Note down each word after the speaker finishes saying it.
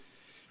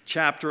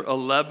chapter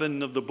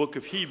 11 of the book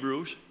of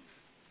Hebrews,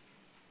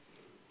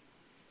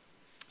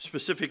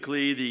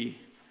 specifically the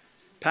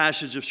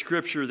passage of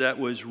Scripture that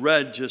was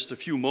read just a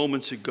few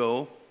moments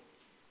ago.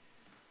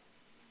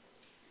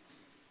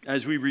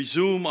 As we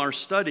resume our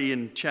study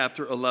in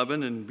chapter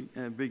 11,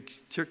 and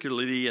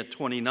particularly at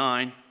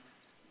 29,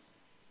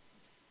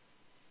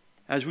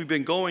 as we've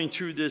been going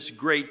through this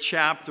great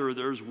chapter,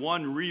 there's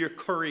one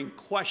reoccurring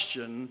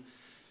question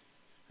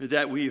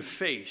that we have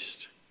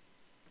faced.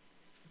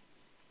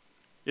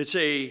 It's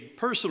a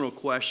personal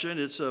question.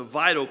 It's a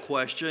vital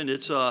question.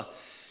 It's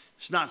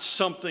not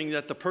something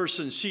that the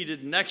person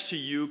seated next to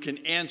you can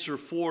answer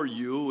for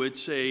you.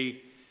 It's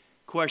a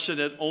question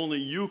that only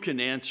you can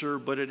answer,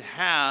 but it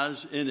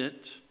has in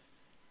it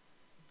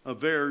a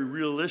very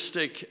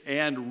realistic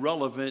and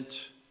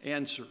relevant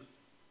answer.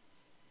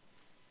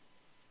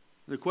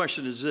 The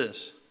question is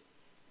this: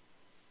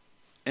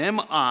 am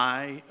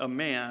I a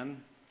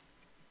man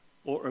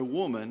or a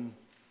woman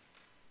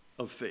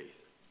of faith?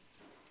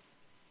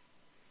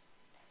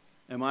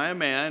 Am I a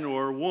man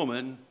or a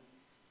woman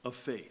of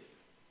faith?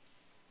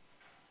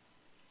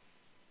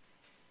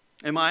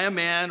 Am I a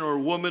man or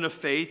a woman of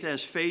faith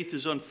as faith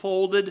is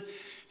unfolded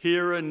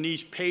here in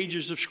these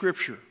pages of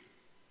Scripture?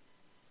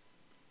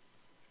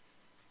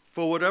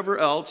 For whatever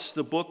else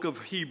the book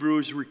of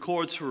Hebrews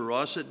records for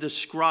us, it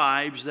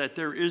describes that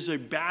there is a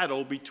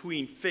battle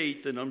between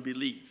faith and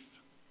unbelief.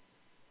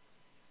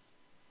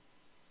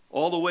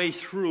 All the way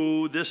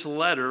through this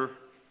letter,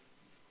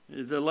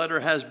 the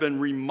letter has been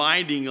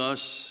reminding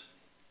us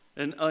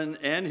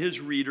and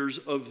his readers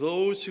of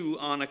those who,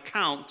 on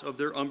account of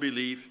their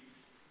unbelief,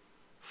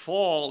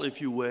 fall,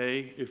 if you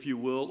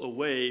will,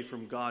 away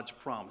from God's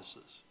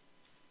promises.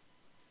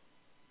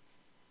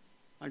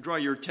 I draw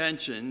your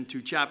attention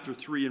to chapter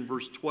 3 and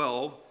verse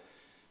 12,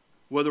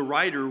 where the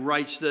writer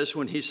writes this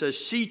when he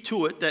says, "See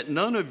to it that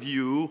none of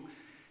you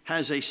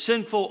has a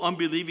sinful,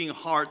 unbelieving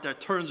heart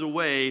that turns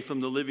away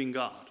from the living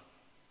God."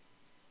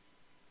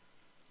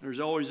 There's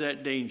always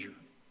that danger.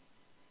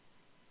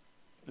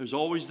 There's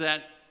always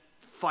that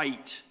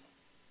fight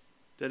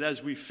that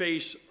as we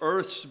face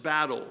earth's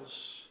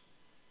battles,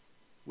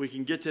 we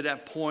can get to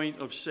that point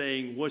of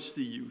saying, what's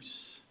the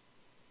use?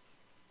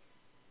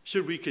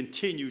 Should we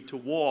continue to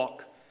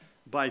walk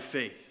by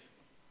faith?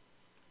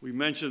 We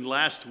mentioned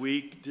last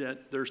week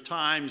that there's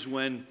times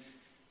when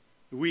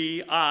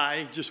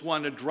I just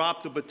want to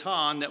drop the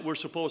baton that we're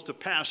supposed to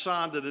pass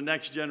on to the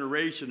next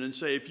generation and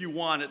say, if you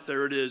want it,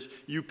 there it is.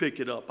 You pick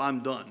it up.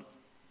 I'm done.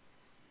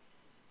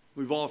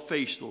 We've all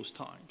faced those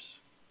times.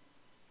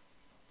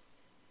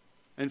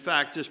 In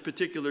fact, this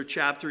particular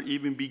chapter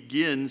even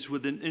begins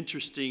with an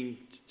interesting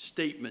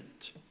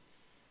statement.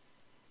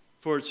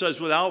 For it says,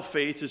 without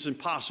faith, it's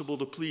impossible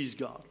to please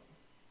God.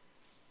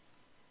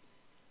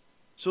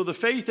 So the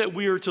faith that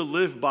we are to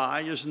live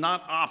by is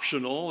not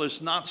optional.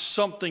 It's not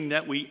something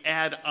that we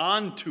add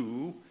on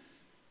to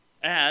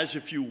as,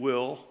 if you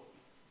will,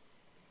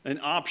 an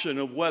option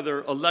of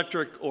whether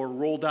electric or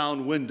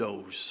roll-down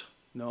windows.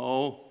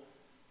 No,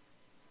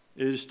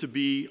 it is to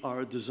be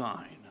our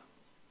design.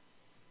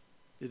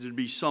 It would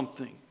be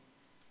something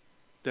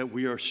that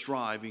we are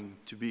striving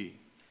to be.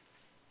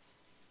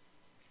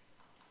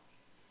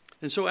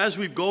 And so as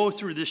we go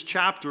through this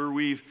chapter,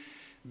 we've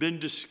been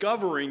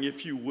discovering,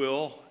 if you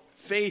will,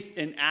 faith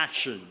in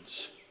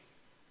actions.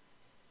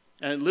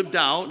 And lived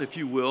out, if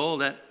you will,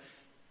 that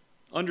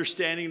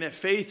understanding that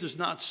faith is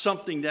not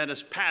something that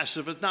is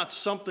passive. It's not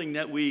something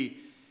that we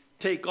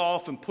take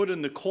off and put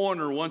in the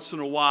corner once in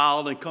a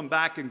while and come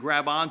back and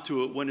grab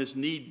onto it when it's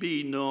need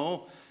be.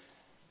 No.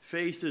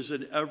 Faith is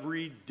an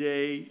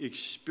everyday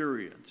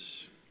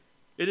experience.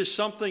 It is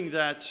something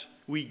that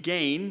we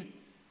gain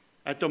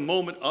at the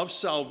moment of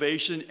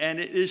salvation, and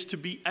it is to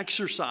be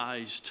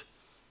exercised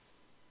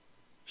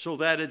so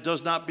that it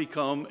does not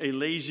become a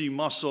lazy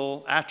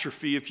muscle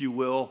atrophy, if you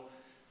will,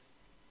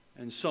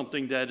 and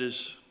something that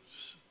is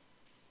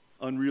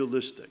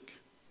unrealistic.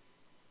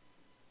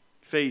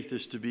 Faith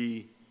is to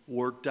be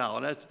worked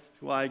out. That's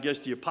why I guess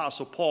the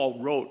Apostle Paul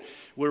wrote,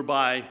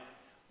 whereby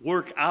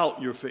work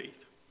out your faith.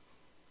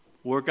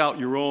 Work out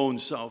your own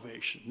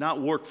salvation.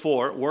 Not work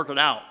for it, work it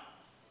out.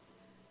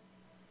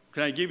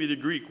 Can I give you the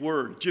Greek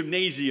word?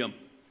 Gymnasium.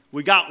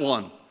 We got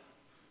one.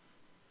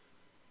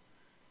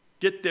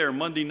 Get there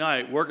Monday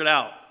night, work it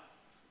out.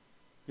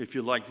 If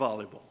you like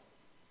volleyball.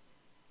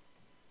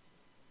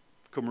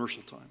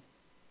 Commercial time.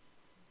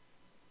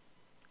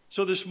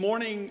 So this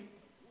morning,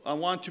 I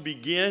want to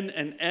begin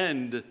and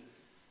end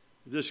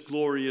this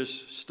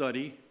glorious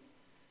study,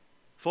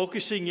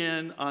 focusing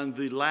in on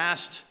the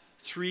last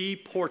 3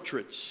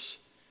 portraits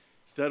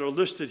that are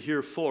listed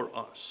here for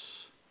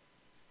us: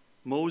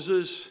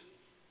 Moses,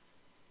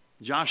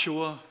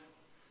 Joshua,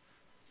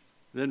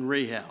 then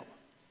Rahab.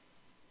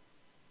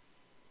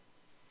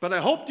 But I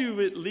hope you've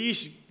at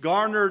least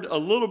garnered a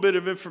little bit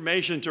of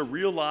information to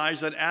realize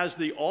that as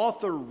the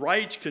author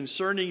writes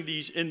concerning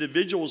these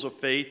individuals of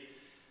faith,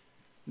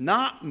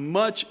 not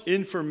much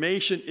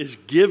information is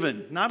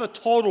given, not a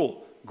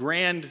total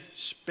grand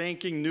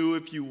spanking new,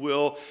 if you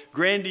will,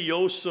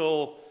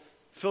 grandioso,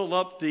 fill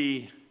up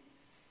the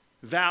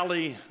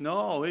valley.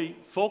 No, he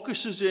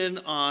focuses in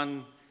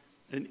on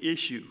an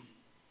issue,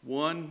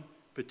 one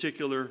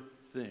particular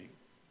thing.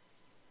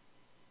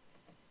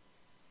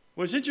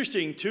 What's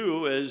interesting,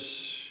 too,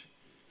 is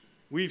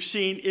we've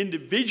seen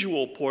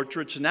individual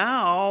portraits.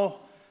 Now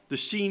the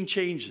scene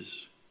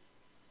changes.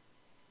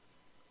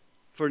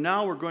 For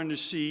now we're going to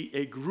see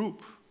a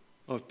group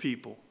of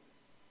people.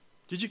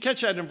 Did you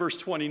catch that in verse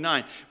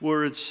 29,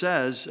 where it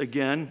says,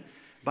 again,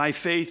 by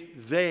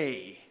faith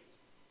they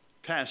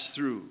passed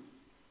through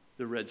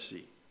the Red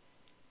Sea.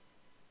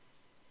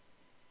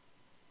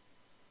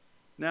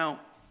 Now,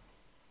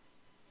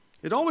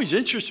 it always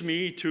interests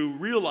me to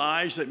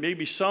realize that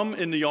maybe some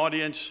in the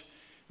audience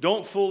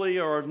don't fully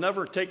or have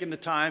never taken the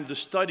time to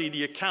study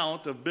the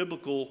account of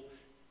biblical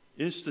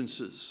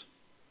instances.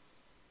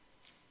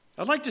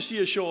 I'd like to see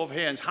a show of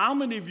hands. How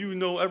many of you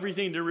know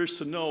everything there is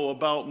to know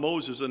about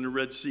Moses and the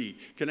Red Sea?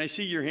 Can I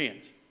see your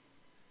hands?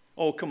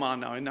 Oh, come on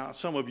now. Now,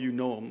 some of you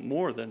know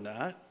more than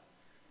that.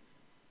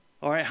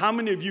 All right, how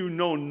many of you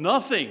know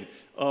nothing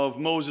of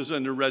Moses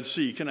and the Red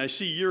Sea? Can I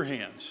see your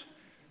hands?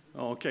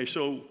 Okay,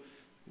 so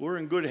we're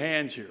in good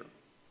hands here.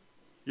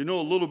 You know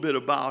a little bit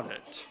about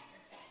it,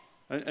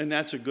 and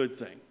that's a good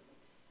thing.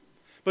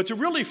 But to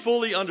really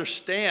fully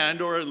understand,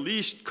 or at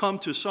least come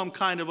to some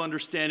kind of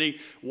understanding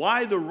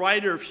why the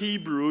writer of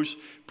Hebrews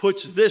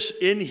puts this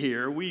in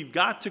here, we've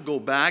got to go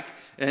back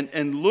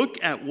and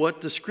look at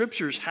what the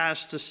Scriptures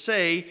has to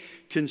say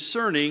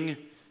concerning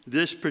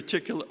this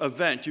particular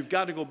event. You've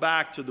got to go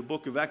back to the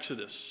book of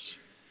Exodus.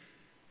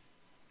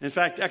 In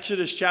fact,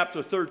 Exodus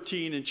chapter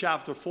 13 and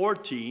chapter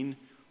 14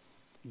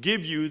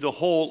 give you the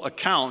whole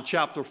account.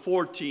 Chapter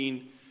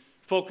 14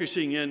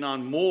 focusing in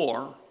on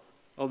more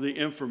of the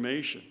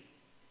information.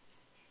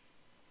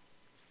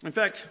 In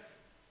fact,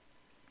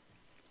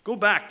 go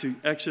back to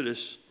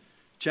Exodus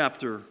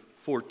chapter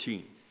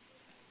 14.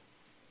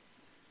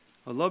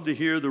 I love to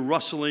hear the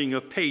rustling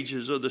of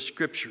pages of the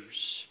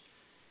Scriptures.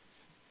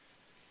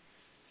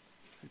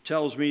 It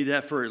tells me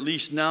that for at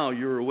least now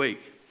you're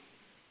awake.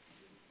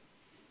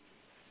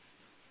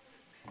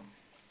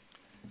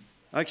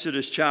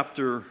 Exodus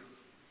chapter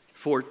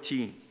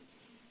 14.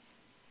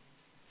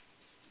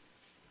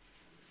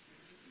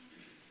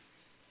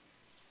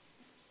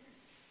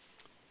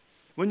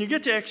 When you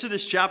get to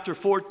Exodus chapter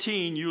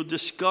 14, you'll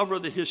discover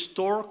the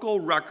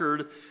historical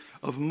record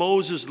of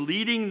Moses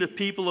leading the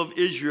people of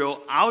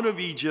Israel out of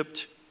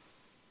Egypt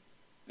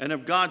and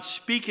of God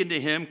speaking to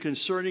him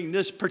concerning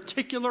this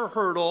particular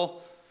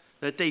hurdle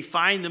that they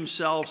find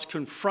themselves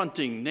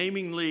confronting,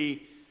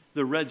 namely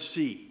the Red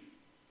Sea.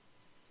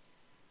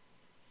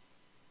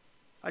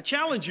 I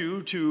challenge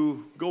you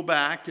to go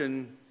back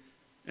and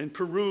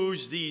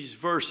peruse these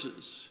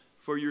verses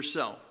for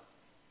yourself.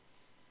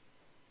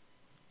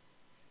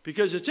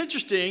 Because it's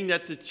interesting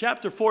that the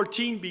chapter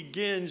 14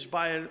 begins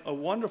by a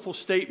wonderful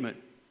statement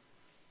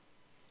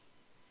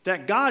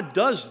that God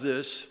does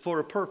this for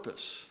a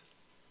purpose.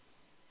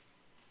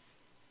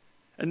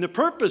 And the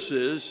purpose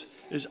is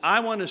I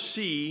want to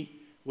see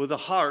where the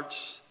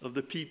hearts of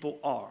the people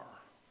are.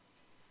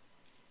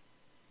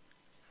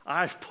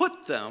 I've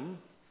put them,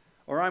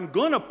 or I'm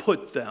going to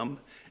put them,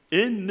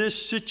 in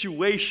this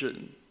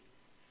situation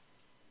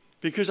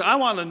because I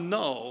want to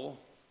know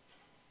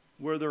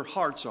where their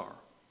hearts are.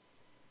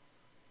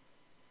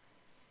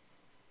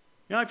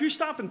 Now, if you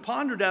stop and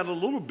ponder that a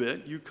little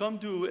bit, you come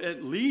to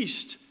at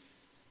least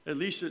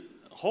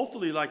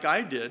hopefully like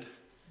I did,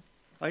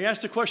 I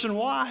asked the question,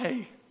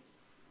 why?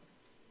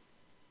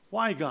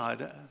 Why,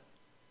 God?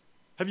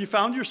 Have you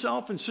found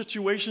yourself in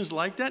situations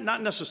like that?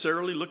 Not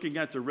necessarily looking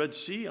at the Red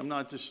Sea. I'm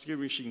not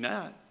distinguishing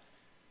that.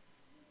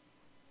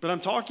 But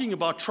I'm talking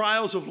about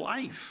trials of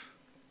life.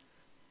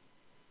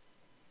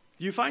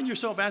 Do you find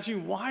yourself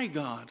asking, why,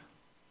 God?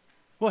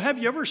 Well, have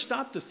you ever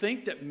stopped to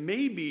think that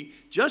maybe,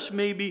 just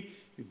maybe,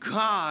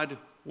 God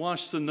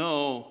wants to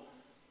know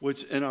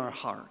what's in our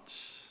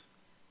hearts?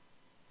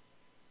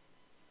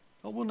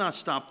 Well, we'll not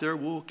stop there.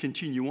 We'll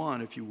continue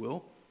on, if you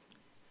will.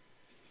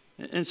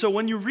 And so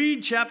when you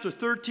read chapter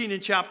 13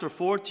 and chapter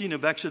 14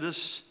 of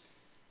Exodus,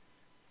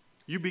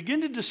 you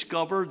begin to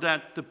discover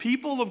that the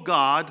people of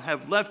God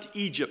have left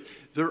Egypt.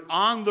 They're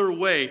on their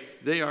way.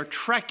 They are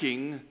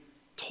trekking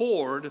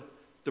toward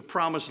the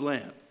promised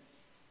land.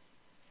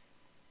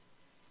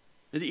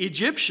 And the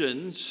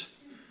Egyptians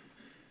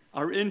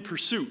are in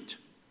pursuit.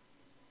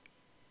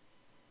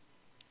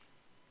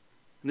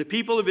 And the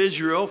people of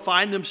Israel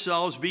find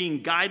themselves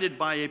being guided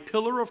by a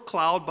pillar of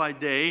cloud by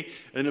day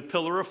and a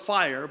pillar of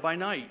fire by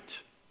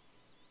night.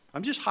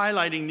 I'm just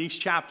highlighting these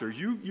chapters.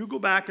 You go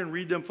back and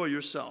read them for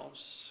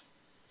yourselves.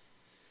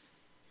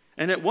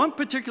 And at one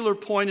particular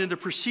point in the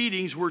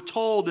proceedings, we're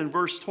told in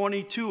verse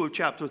 22 of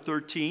chapter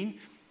 13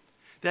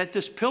 that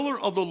this pillar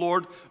of the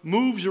Lord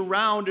moves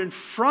around in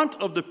front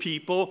of the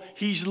people.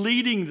 He's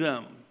leading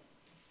them.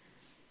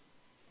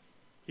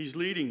 He's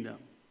leading them.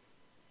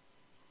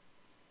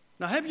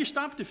 Now, have you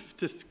stopped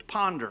to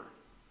ponder?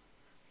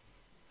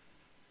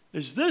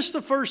 Is this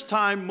the first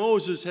time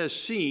Moses has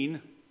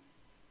seen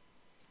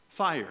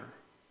fire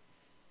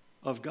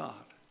of God?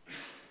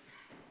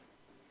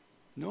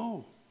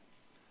 No.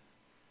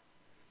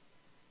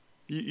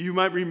 You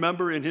might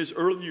remember in his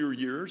earlier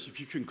years, if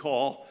you can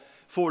call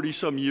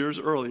 40-some years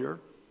earlier,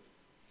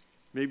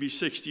 maybe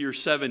 60 or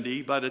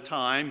 70, by the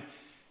time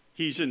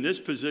he's in this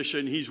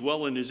position, he's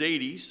well in his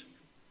 80s.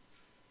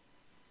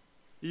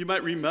 You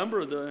might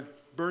remember the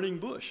burning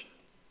bush.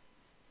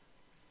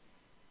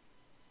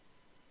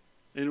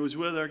 And it was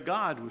whether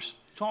God was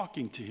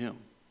talking to him,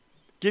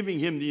 giving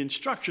him the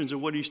instructions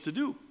of what he's to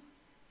do.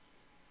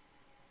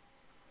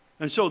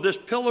 And so this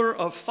pillar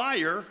of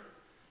fire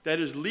that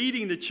is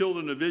leading the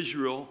children of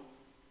Israel,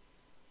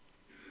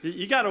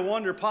 you got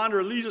to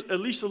ponder at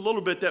least a little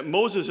bit that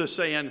Moses is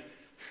saying,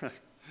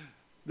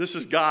 this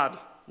is God,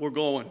 we're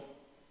going.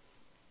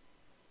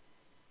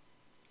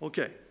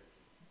 Okay.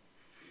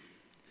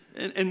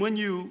 And when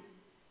you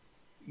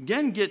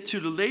again get to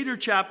the later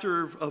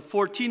chapter of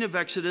 14 of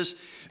Exodus,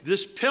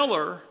 this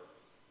pillar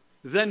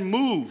then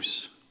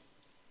moves.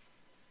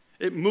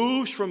 It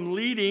moves from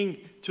leading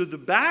to the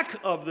back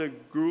of the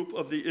group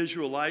of the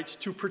Israelites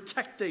to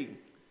protecting.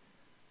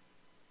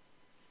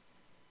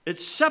 It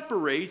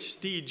separates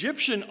the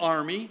Egyptian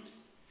army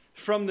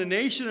from the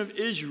nation of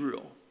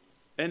Israel,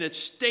 and it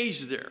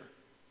stays there.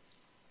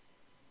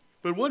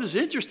 But what is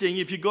interesting,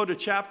 if you go to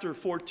chapter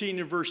 14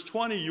 and verse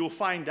 20, you'll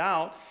find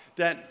out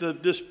that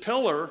this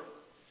pillar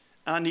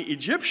on the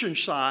Egyptian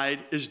side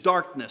is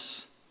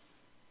darkness.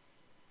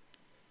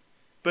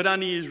 But on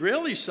the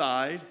Israeli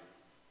side,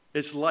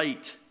 it's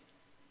light.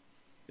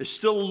 It's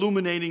still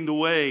illuminating the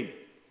way.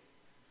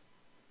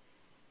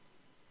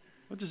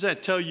 What does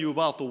that tell you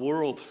about the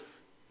world?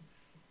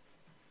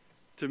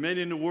 To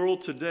many in the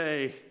world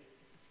today,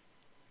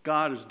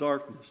 God is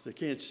darkness. They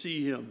can't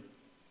see him.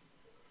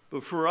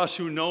 But for us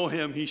who know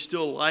him, he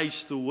still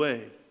lights the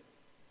way.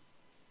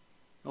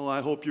 Oh,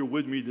 I hope you're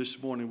with me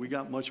this morning. We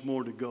got much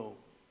more to go.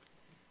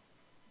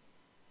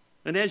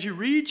 And as you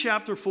read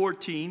chapter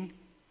 14,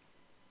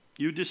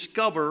 you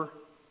discover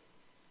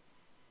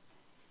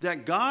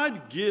that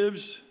God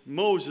gives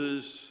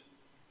Moses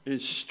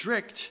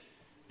strict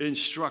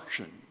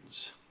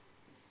instructions.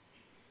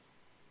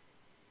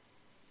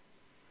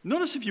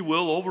 Notice, if you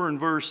will, over in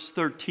verse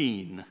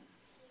 13.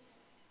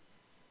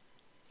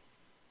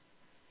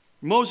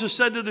 Moses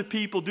said to the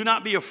people, "Do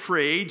not be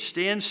afraid.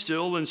 Stand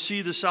still and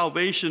see the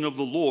salvation of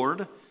the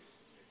Lord."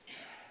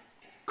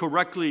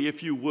 Correctly,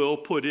 if you will,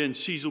 put in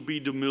Cecil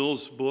B.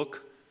 DeMille's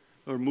book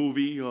or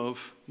movie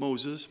of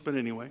Moses. But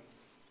anyway.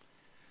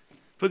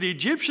 "For the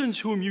Egyptians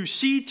whom you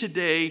see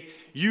today,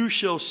 you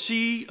shall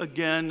see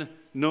again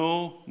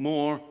no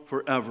more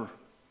forever."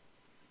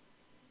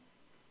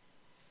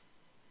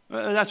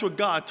 That's what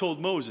God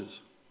told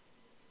Moses.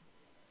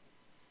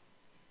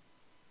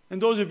 And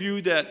those of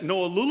you that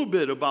know a little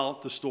bit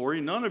about the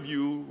story, none of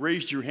you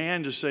raised your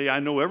hand to say,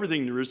 I know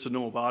everything there is to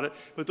know about it.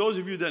 But those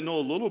of you that know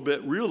a little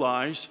bit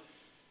realize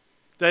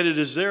that it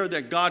is there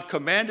that God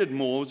commanded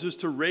Moses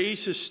to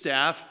raise his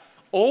staff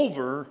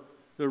over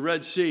the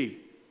Red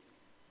Sea.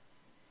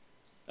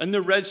 And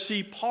the Red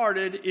Sea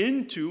parted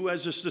into,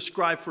 as is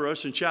described for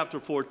us in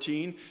chapter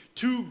 14,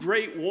 two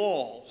great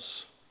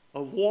walls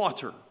of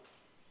water.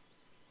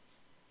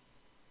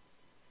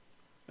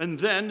 And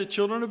then the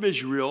children of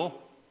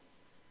Israel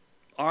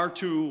are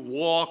to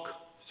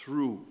walk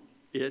through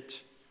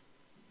it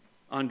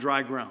on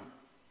dry ground.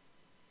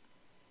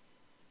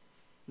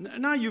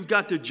 Now you've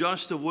got the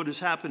gist of what is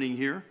happening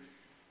here.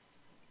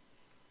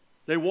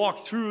 They walk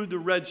through the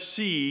Red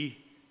Sea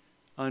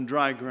on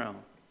dry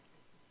ground.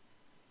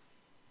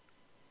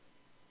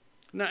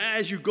 Now,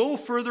 as you go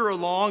further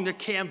along the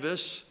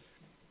canvas,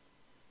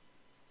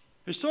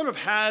 it sort of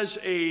has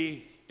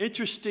an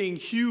interesting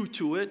hue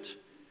to it.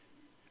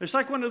 It's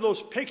like one of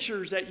those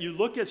pictures that you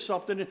look at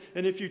something,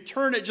 and if you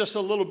turn it just a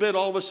little bit,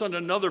 all of a sudden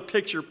another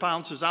picture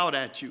pounces out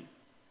at you.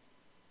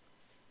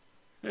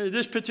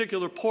 This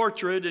particular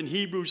portrait in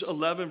Hebrews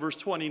 11, verse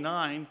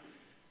 29,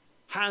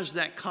 has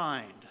that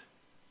kind.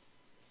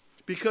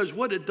 Because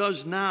what it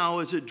does now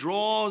is it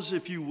draws,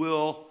 if you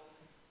will,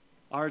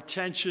 our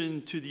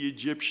attention to the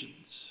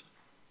Egyptians.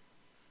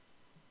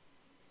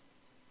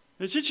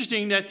 It's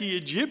interesting that the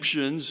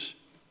Egyptians,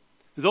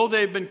 though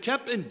they've been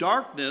kept in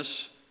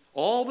darkness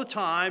all the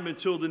time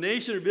until the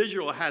nation of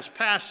Israel has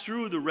passed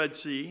through the Red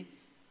Sea,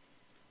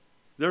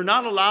 they're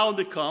not allowed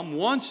to come.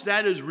 Once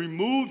that is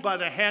removed by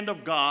the hand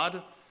of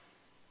God,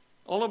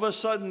 all of a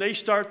sudden they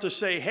start to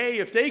say, hey,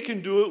 if they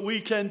can do it,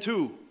 we can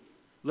too.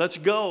 Let's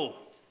go.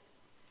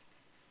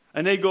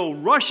 And they go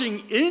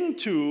rushing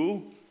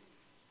into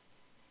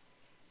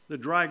the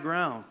dry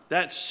ground.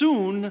 That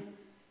soon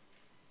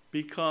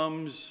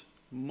becomes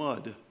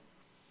mud.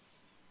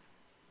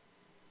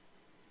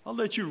 I'll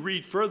let you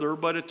read further,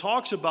 but it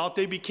talks about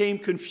they became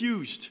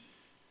confused.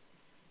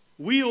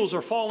 Wheels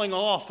are falling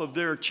off of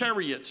their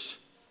chariots.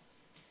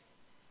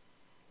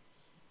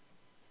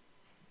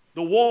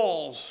 The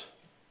walls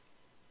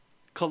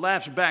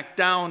collapse back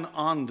down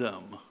on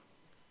them.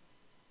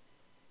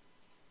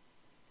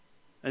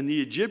 And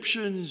the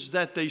Egyptians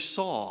that they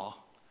saw,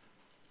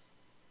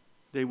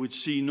 they would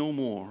see no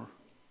more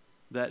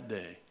that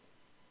day.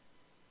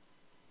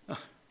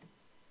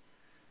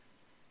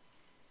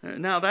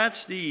 Now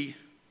that's the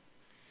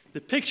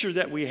the picture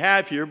that we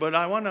have here, but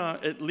I want to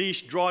at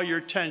least draw your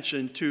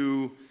attention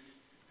to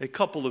a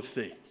couple of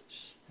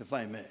things, if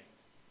I may.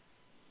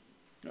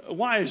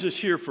 Why is this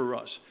here for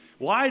us?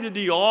 Why did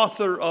the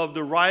author of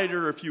the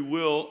writer, if you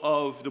will,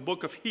 of the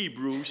book of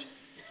Hebrews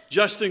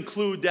just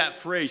include that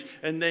phrase?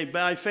 And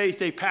by faith,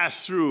 they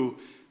passed through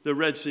the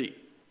Red Sea.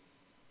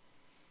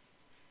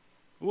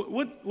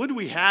 What do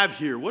we have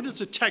here? What does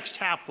the text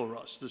have for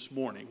us this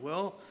morning?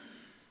 Well,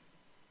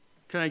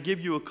 can I give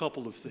you a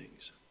couple of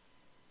things?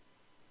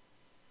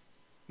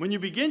 When you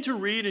begin to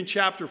read in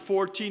chapter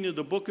 14 of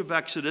the book of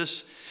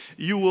Exodus,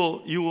 you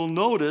will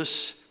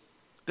notice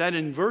that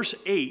in verse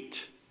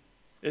 8,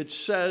 it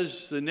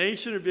says the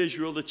nation of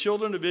Israel, the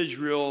children of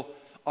Israel,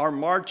 are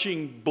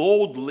marching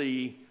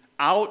boldly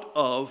out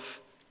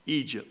of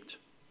Egypt.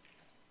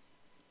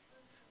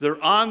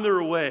 They're on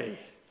their way.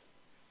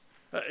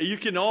 You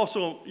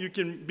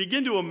can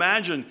begin to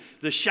imagine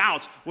the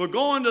shouts. We're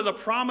going to the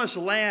promised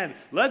land.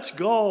 Let's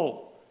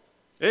go.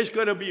 It's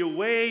going to be a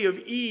way of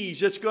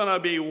ease. It's going to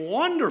be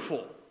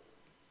wonderful.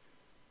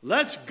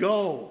 Let's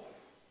go.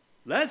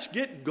 Let's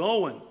get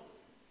going.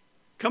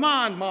 Come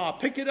on, Ma,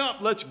 pick it up.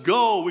 Let's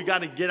go. We got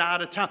to get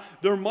out of town.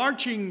 They're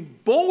marching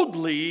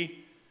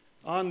boldly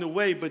on the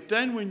way. But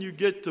then when you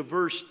get to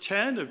verse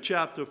 10 of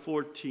chapter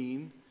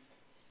 14,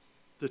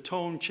 the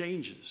tone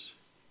changes.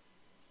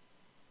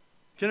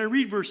 Can I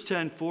read verse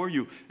 10 for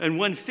you? And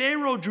when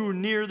Pharaoh drew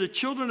near, the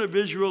children of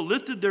Israel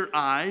lifted their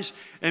eyes,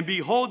 and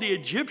behold, the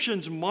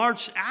Egyptians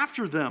marched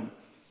after them.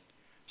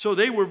 So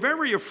they were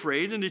very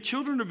afraid, and the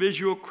children of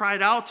Israel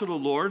cried out to the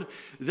Lord.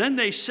 Then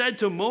they said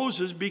to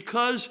Moses,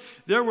 because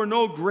there were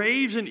no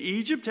graves in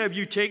Egypt, have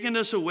you taken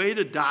us away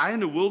to die in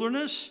the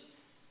wilderness?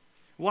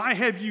 Why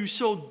have you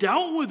so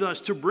dealt with us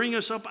to bring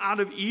us up out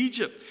of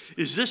Egypt?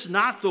 Is this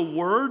not the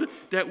word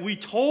that we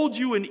told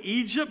you in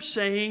Egypt,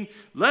 saying,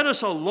 let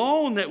us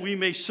alone that we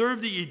may serve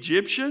the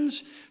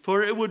Egyptians?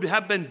 For it would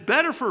have been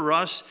better for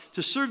us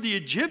to serve the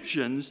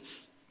Egyptians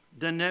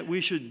than that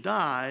we should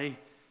die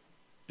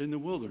in the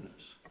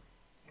wilderness.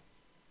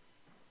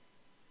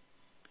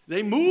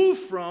 They move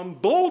from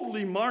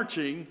boldly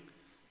marching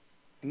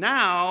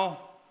now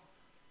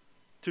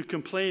to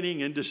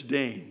complaining and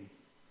disdain.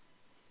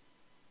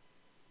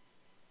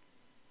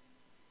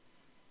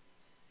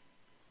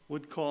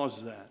 What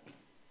caused that?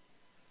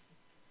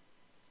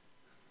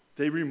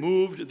 They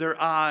removed their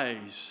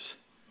eyes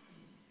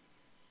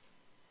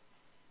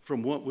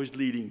from what was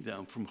leading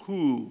them, from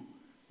who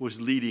was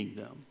leading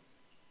them.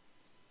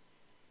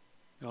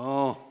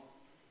 Oh.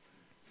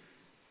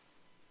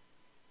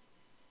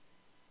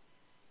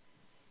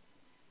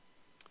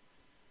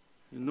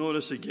 And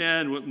notice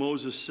again what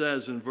Moses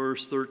says in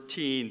verse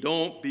 13.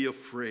 Don't be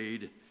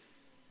afraid.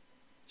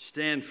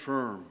 Stand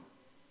firm.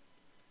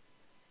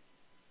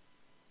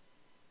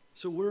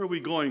 So where are we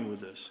going with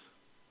this?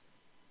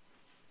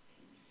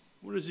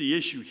 What is the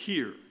issue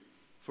here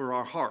for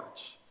our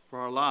hearts, for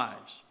our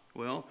lives?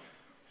 Well,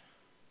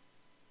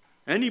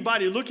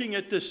 anybody looking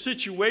at this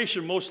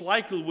situation most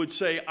likely would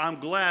say, I'm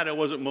glad I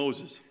wasn't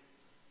Moses.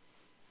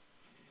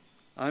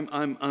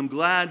 I'm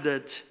glad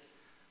that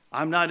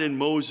I'm not in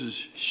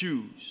Moses'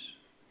 shoes.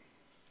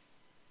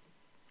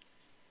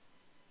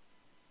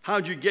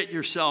 How'd you get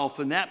yourself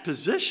in that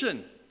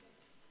position?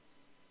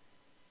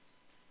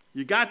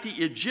 You got the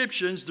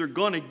Egyptians, they're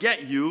going to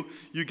get you.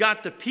 You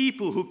got the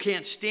people who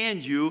can't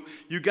stand you.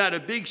 You got a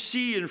big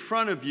sea in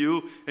front of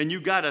you, and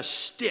you got a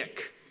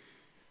stick.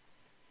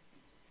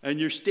 And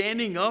you're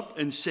standing up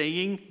and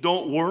saying,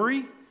 don't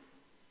worry.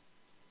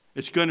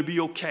 It's going to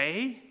be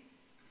okay.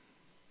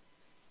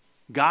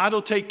 God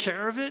will take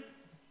care of it.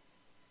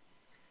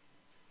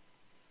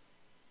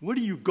 What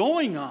are you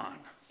going on?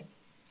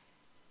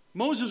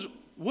 Moses,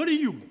 what are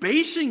you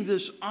basing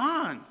this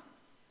on?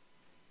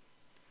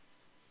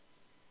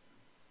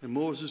 And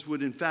Moses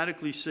would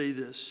emphatically say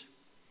this.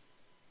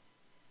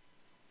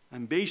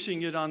 I'm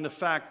basing it on the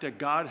fact that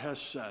God has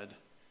said,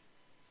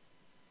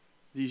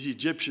 these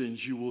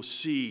Egyptians you will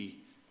see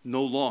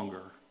no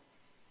longer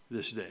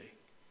this day.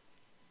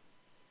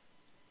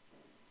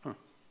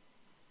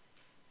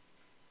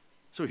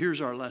 So here's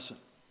our lesson.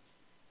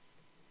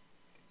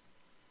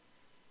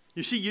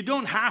 You see, you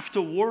don't have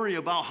to worry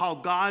about how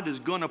God is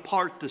going to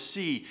part the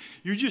sea.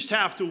 You just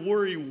have to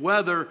worry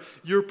whether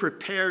you're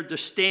prepared to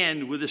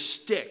stand with a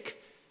stick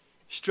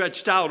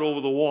stretched out over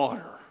the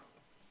water.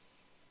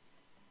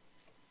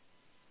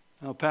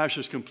 Now,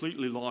 Pastor's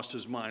completely lost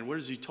his mind. What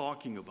is he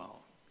talking about?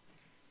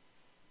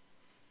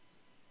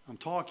 I'm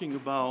talking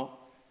about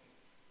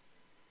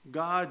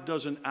God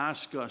doesn't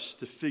ask us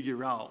to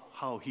figure out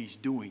how he's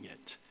doing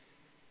it.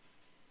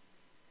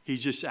 He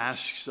just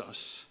asks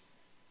us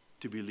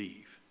to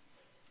believe.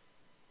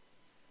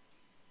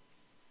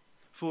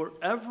 For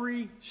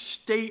every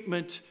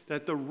statement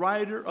that the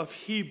writer of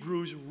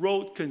Hebrews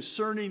wrote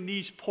concerning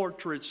these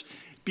portraits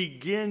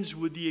begins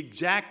with the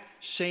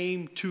exact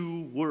same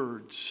two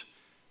words: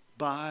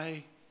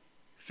 by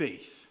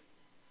faith.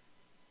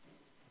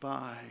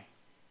 By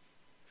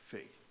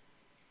faith.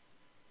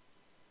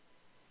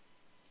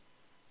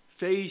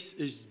 Faith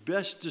is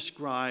best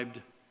described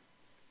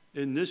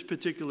in this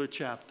particular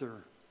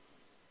chapter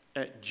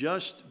at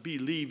just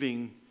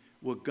believing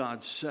what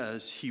God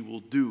says he will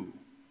do,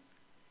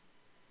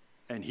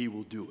 and he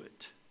will do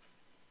it.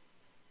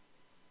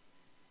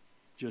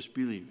 Just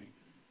believing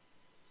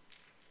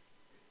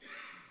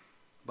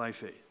by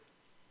faith.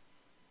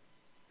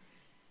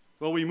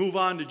 Well, we move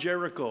on to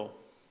Jericho.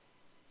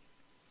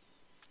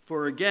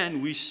 For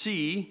again, we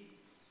see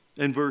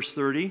in verse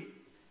 30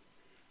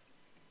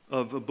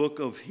 of the book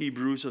of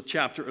Hebrews, of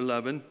chapter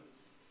 11,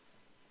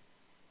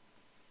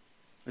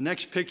 the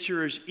next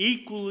picture is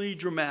equally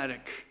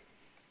dramatic.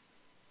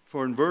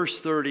 For in verse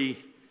 30,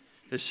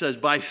 it says,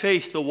 by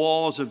faith the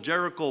walls of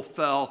Jericho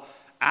fell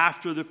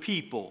after the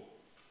people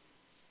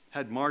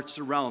had marched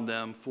around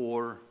them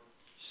for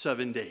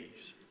 7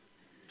 days.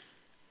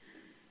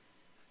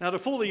 Now, to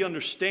fully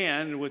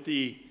understand what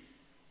the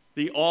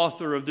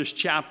author of this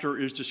chapter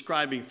is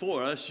describing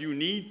for us, you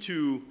need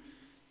to,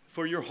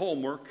 for your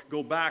homework,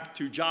 go back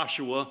to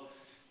Joshua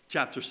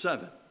chapter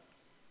 7.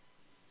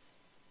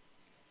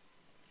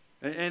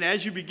 And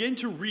as you begin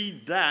to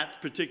read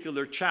that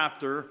particular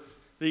chapter,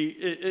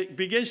 it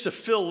begins to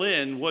fill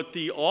in what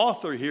the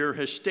author here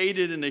has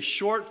stated in a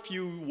short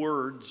few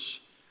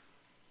words,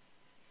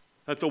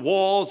 that the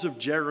walls of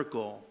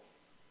Jericho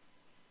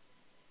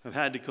have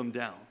had to come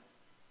down.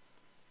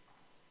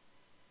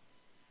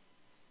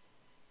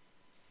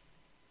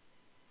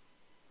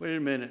 Wait a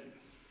minute.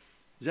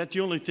 Is that the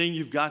only thing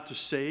you've got to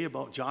say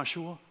about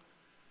Joshua?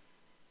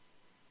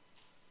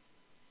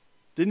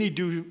 Didn't he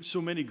do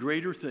so many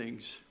greater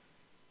things?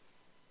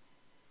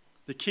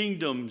 The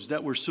kingdoms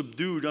that were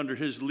subdued under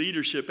his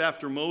leadership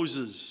after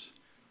Moses.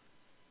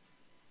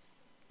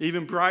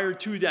 Even prior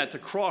to that, the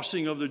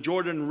crossing of the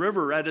Jordan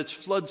River at its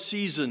flood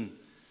season.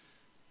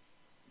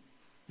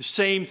 The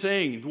same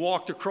thing,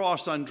 walked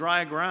across on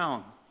dry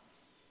ground.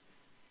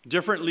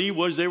 Differently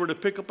was they were to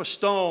pick up a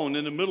stone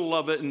in the middle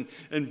of it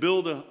and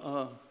build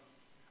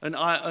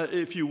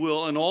if you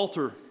will, an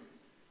altar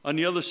on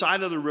the other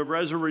side of the river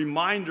as a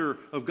reminder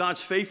of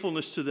God's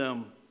faithfulness to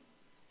them.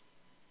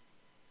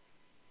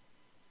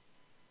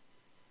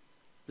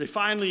 They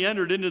finally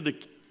entered into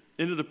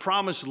the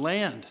promised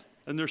land,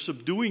 and they're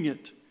subduing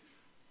it.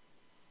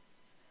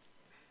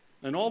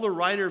 And all the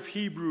writer of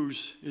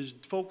Hebrews is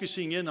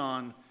focusing in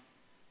on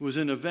was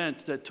an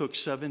event that took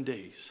 7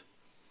 days.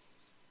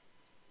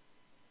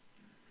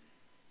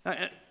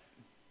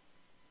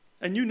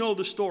 And you know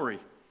the story.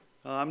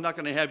 I'm not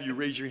going to have you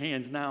raise your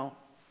hands now,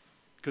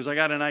 because I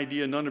got an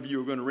idea none of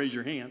you are going to raise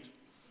your hands.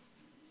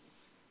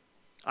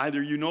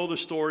 Either you know the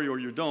story or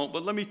you don't,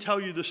 but let me tell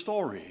you the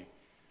story.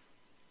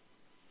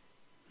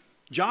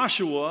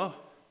 Joshua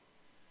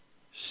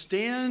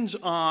stands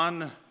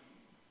on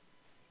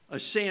a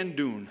sand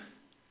dune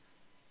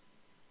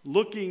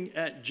looking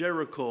at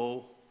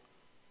Jericho,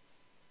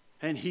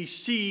 and he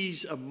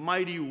sees a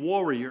mighty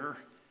warrior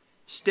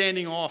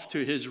standing off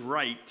to his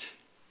right.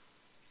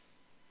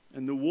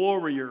 And the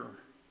warrior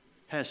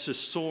has his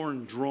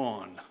sword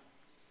drawn,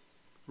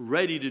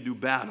 ready to do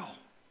battle.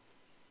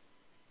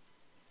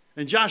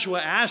 And Joshua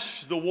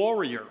asks the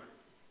warrior,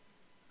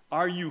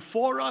 are you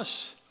for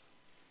us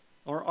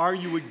or are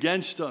you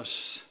against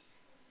us?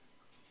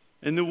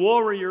 And the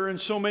warrior, in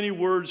so many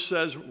words,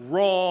 says,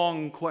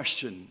 wrong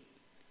question.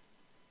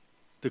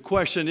 The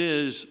question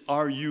is,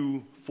 are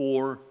you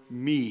for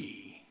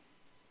me?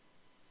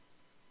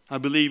 I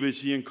believe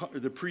it's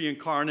the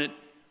pre-incarnate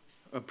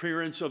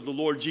appearance of the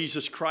Lord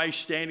Jesus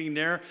Christ standing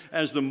there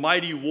as the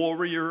mighty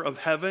warrior of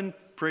heaven.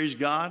 Praise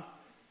God.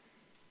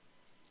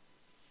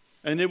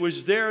 And it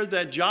was there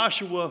that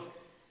Joshua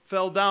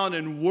fell down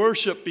and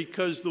worshiped,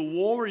 because the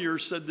warrior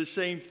said the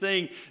same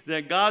thing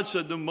that God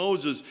said to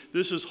Moses,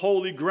 this is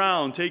holy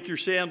ground, take your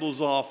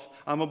sandals off.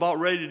 I'm about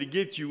ready to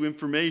give you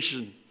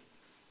information.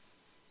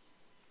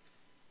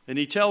 And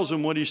he tells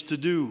him what he's to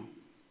do.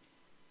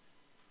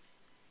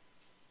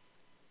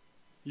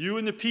 You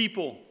and the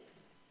people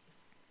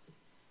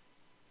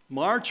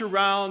march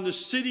around the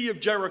city of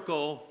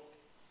Jericho.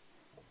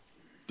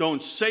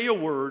 Don't say a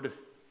word.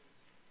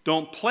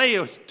 Don't play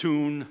a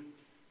tune.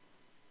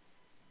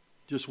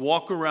 Just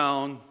walk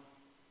around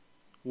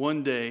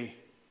one day,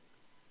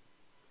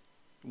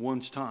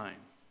 one's time.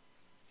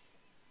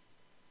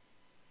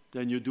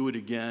 Then you'll do it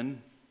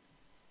again,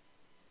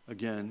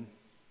 again,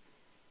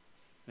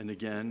 and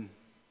again,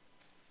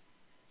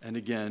 and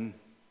again,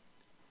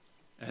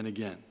 and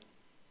again.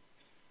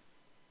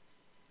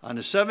 On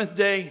the seventh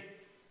day,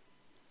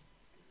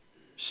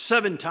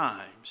 7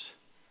 times.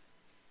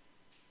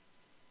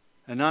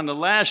 And on the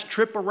last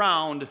trip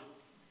around,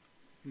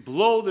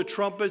 blow the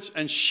trumpets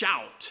and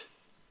shout,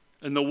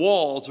 and the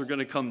walls are going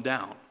to come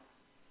down.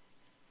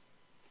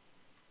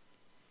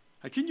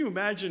 Now, can you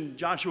imagine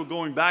Joshua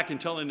going back and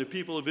telling the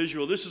people of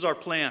Israel, this is our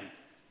plan?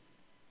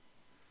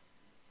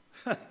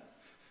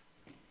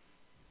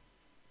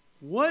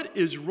 What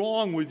is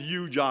wrong with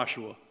you,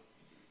 Joshua?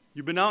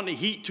 You've been out in the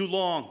heat too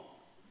long.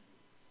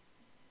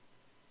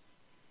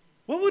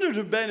 What would it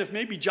have been if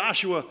maybe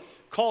Joshua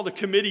called a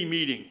committee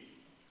meeting?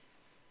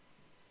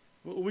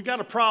 We got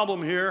a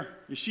problem here.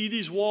 You see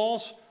these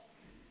walls?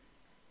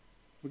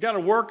 We've got to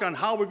work on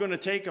how we're going to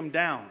take them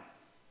down.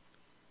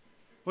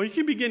 Well, you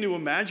can begin to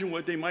imagine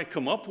what they might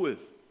come up with.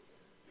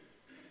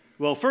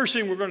 Well, first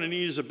thing we're going to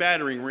need is a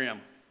battering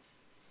ram.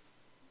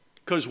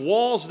 Because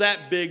walls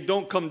that big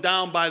don't come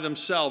down by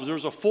themselves.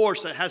 There's a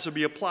force that has to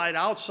be applied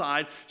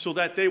outside so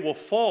that they will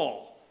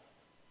fall.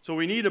 So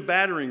we need a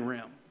battering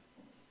ram.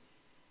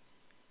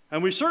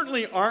 And we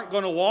certainly aren't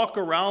going to walk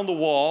around the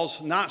walls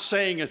not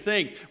saying a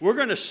thing. We're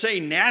going to say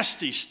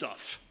nasty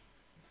stuff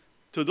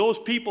to those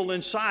people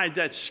inside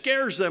that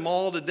scares them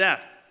all to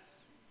death.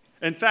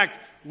 In fact,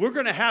 we're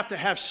going to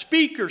have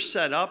speakers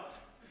set up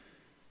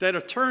that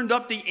have turned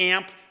up the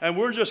amp, and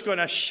we're just going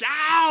to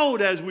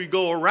shout as we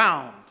go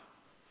around.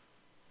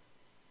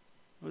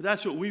 Well,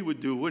 that's what we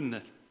would do, wouldn't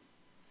it?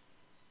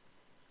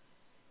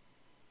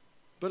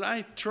 But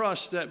I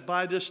trust that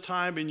by this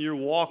time in your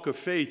walk of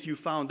faith, you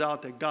found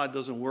out that God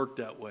doesn't work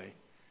that way.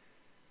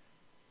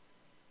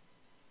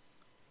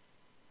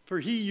 For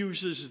he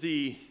uses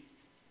the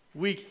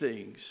weak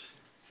things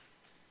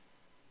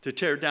to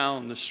tear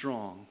down the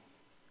strong.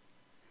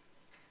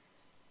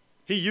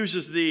 He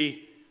uses the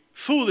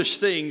foolish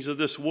things of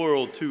this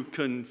world to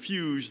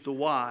confuse the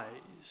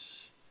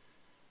wise.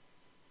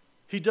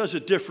 He does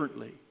it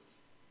differently.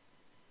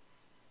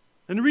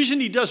 And the reason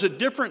he does it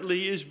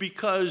differently is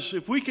because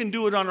if we can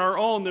do it on our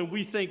own, then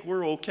we think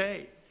we're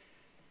okay.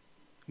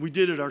 We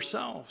did it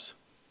ourselves.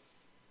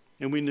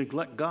 And we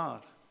neglect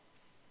God.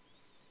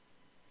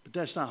 But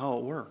that's not how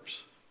it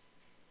works.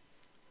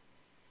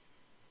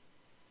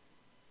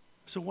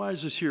 So why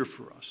is this here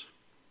for us?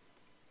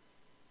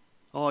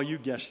 Oh, you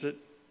guessed it.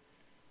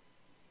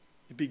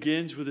 It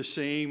begins with the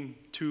same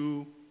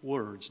two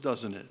words,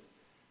 doesn't it?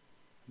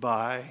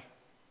 By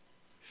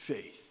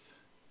faith.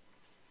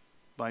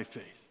 By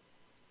faith.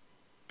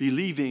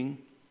 Believing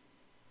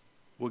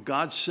what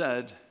God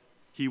said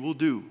he will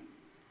do.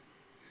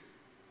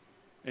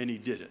 And he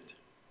did it.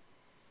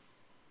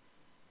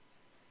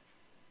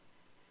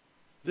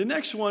 The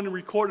next one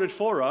recorded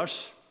for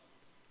us,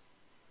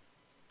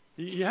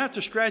 you have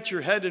to scratch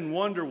your head and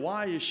wonder,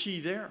 why is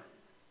she there?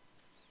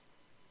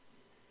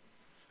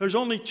 There's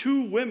only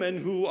two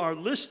women who are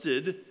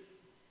listed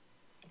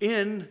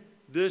in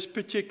this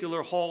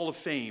particular Hall of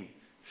Fame,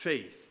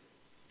 faith.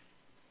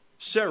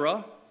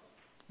 Sarah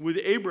with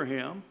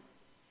Abraham,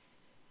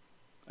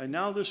 and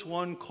now this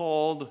one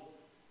called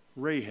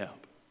Rahab.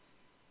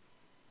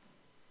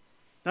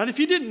 Now, if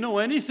you didn't know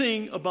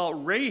anything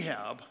about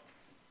Rahab,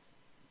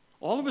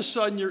 all of a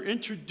sudden you're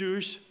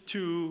introduced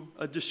to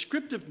a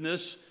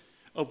descriptiveness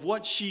of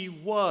what she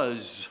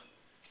was,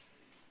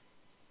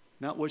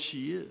 not what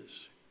she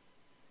is.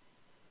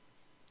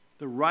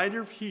 The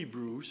writer of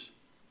Hebrews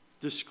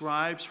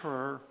describes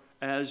her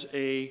as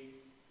a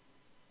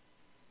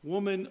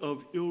woman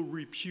of ill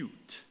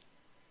repute.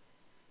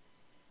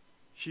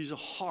 She's a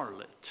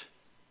harlot.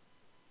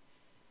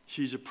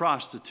 She's a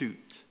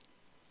prostitute.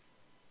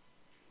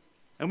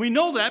 And we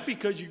know that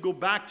because you go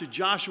back to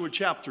Joshua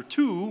chapter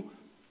 2,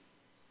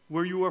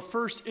 where you are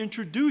first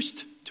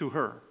introduced to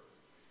her.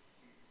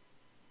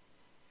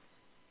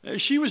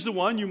 She was the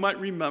one, you might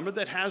remember,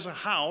 that has a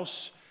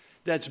house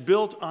that's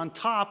built on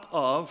top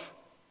of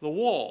the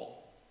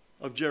wall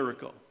of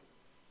Jericho.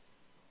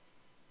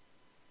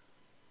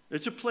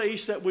 It's a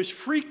place that was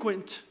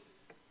frequent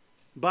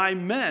by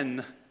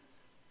men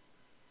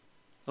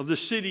of the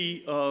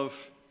city of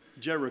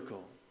Jericho.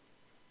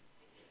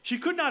 She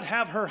could not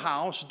have her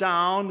house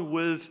down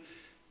with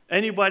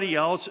anybody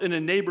else in a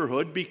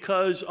neighborhood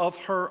because of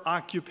her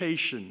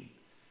occupation.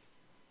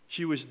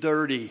 She was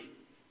dirty.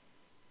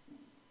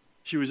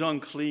 She was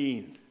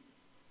unclean.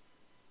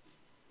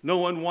 No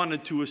one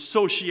wanted to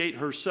associate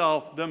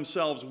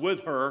themselves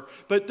with her,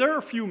 but there are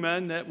a few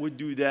men that would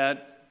do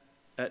that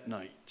at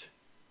night.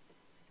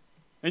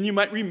 And you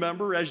might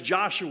remember, as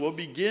Joshua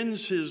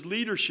begins his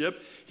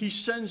leadership, he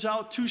sends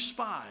out 2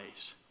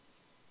 spies.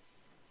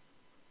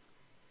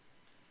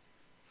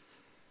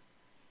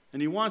 And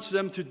he wants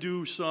them to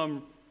do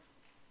some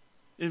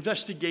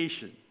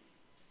investigation.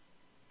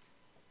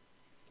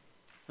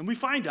 And we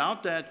find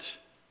out that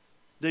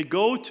they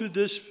go to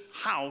this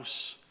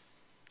house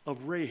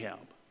of Rahab.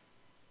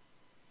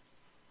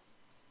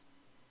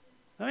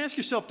 Now ask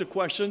yourself the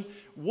question,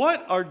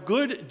 what are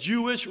good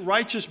Jewish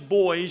righteous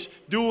boys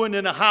doing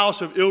in a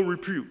house of ill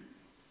repute?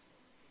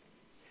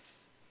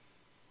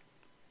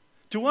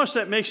 To us,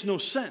 that makes no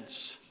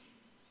sense.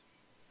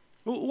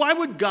 Why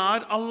would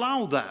God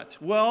allow that?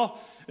 Well,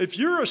 if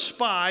you're a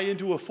spy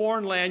into a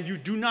foreign land, you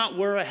do not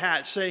wear a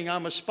hat saying,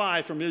 I'm a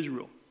spy from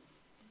Israel.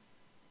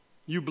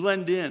 You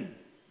blend in.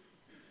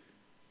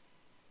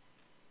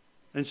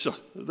 And so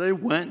they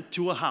went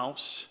to a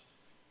house,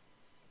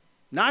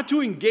 not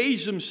to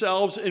engage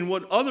themselves in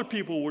what other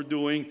people were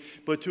doing,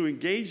 but to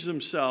engage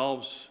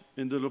themselves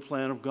into the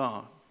plan of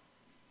God.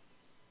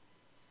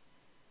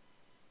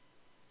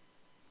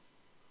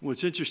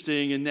 What's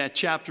interesting, in that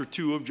chapter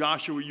 2 of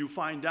Joshua, you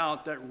find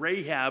out that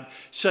Rahab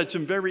said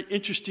some very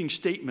interesting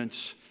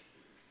statements.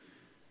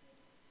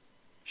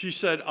 She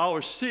said,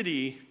 our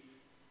city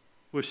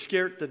was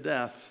scared to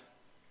death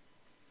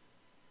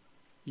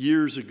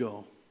years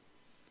ago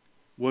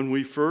when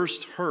we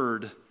first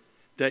heard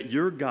that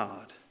your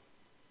God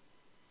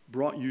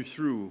brought you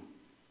through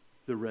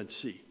the Red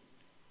Sea.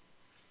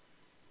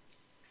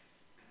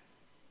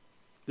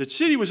 The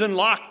city was in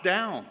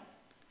lockdown.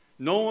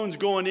 No one's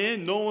going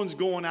in, no one's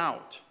going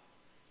out.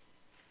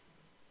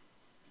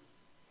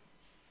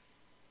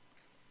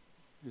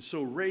 And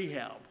so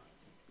Rahab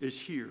is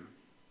here.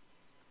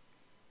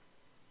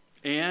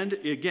 And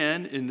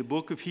again, in the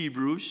book of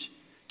Hebrews,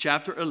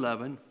 chapter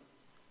 11,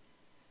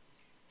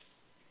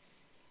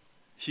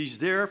 she's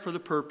there for the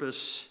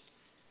purpose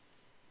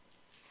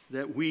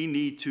that we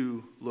need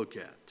to look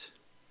at.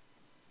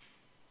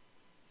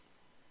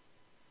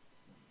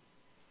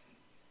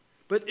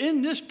 But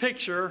in this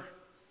picture,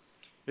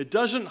 it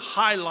doesn't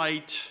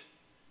highlight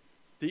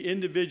the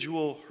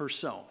individual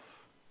herself.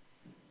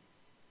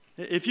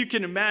 If you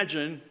can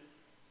imagine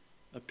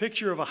a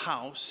picture of a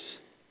house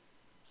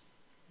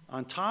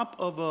on top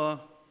of a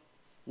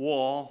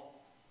wall,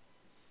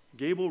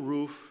 gable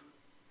roof,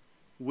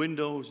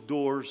 windows,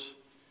 doors,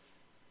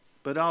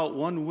 but out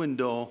one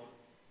window,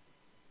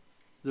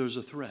 there's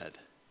a thread,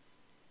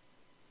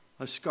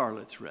 a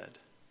scarlet thread.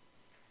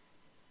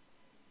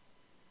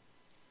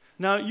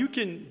 Now, you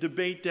can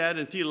debate that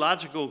in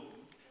theological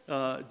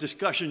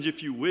discussions,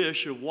 if you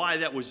wish, of why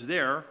that was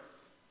there.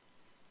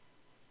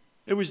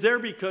 It was there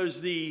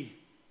because the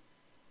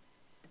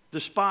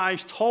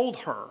spies told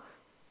her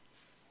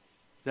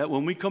that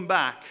when we come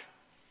back,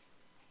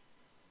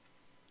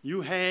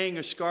 you hang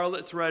a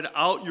scarlet thread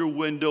out your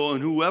window,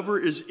 and whoever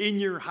is in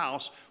your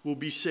house will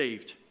be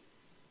saved.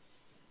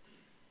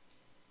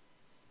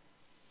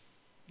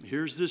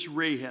 Here's this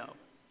Rahab.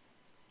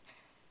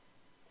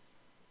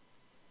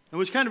 It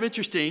was kind of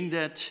interesting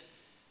that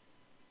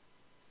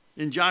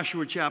in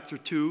Joshua chapter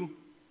 2,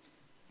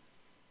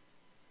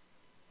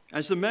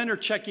 as the men are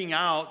checking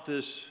out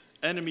this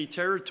enemy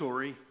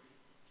territory,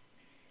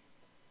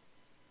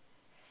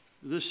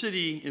 the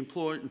city,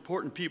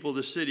 important people of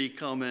the city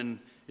come and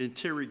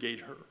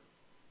interrogate her.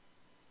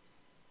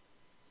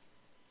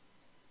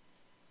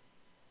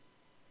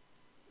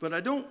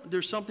 But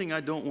there's something I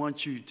don't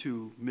want you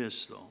to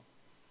miss, though.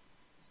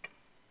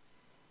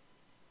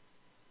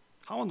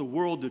 How in the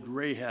world did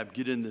Rahab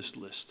get in this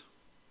list?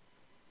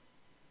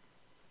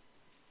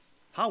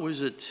 How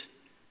is it?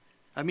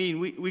 I mean,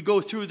 we go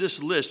through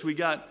this list. We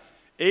got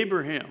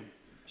Abraham,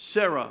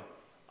 Sarah,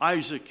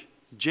 Isaac,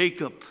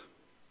 Jacob,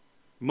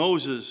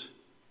 Moses,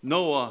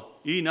 Noah,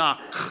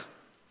 Enoch.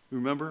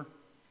 Remember?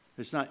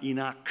 It's not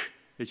Enoch,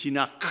 it's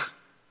Enoch.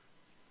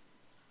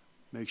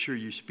 Make sure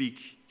you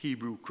speak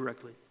Hebrew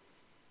correctly.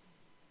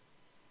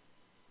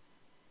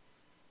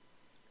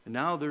 And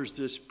now there's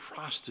this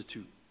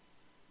prostitute.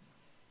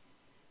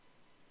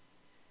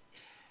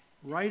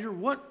 Writer,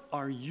 what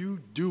are you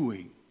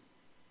doing?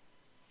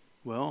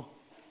 Well,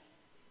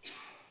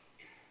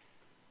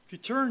 if you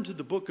turn to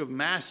the book of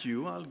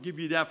Matthew, I'll give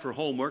you that for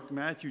homework,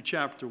 Matthew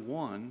chapter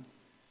 1,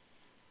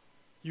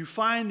 you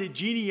find the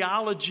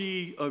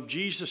genealogy of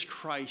Jesus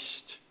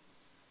Christ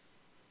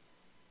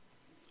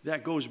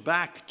that goes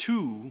back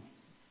to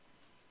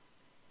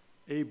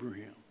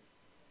Abraham.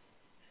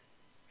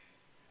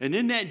 And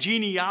in that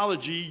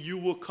genealogy, you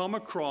will come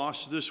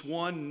across this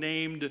one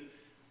named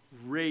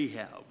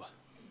Rahab,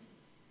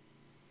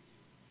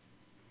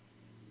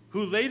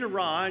 who later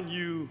on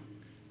you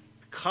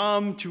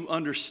come to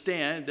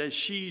understand that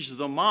she's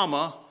the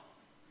mama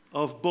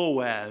of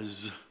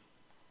Boaz.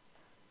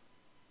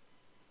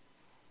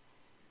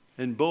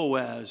 And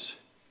Boaz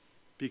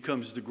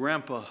becomes the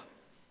grandpa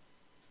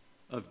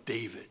of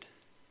David.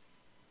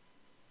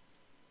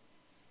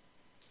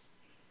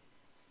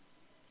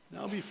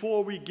 Now,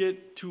 before we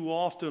get too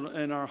often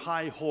on our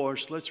high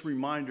horse, let's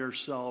remind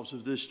ourselves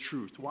of this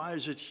truth. Why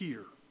is it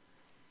here?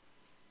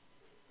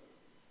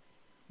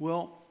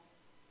 Well,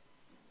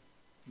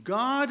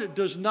 God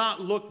does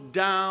not look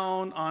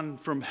down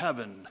from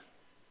heaven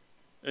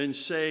and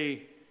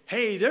say,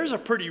 hey, there's a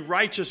pretty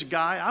righteous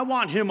guy. I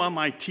want him on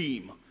my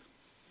team.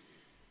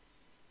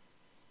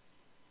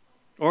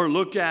 Or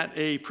look at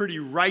a pretty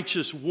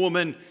righteous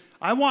woman.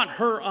 I want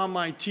her on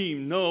my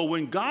team. No,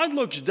 when God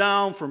looks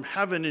down from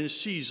heaven and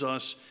sees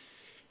us,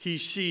 he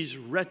sees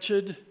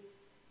wretched,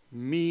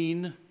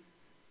 mean,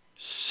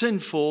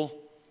 sinful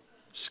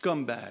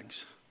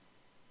scumbags.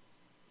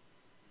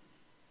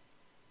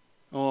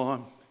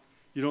 Oh,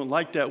 you don't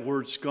like that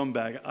word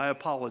scumbag. I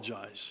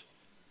apologize.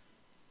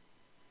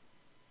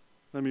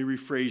 Let me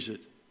rephrase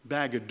it.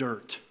 Bag of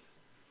dirt.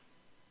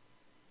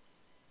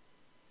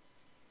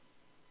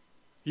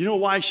 You know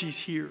why she's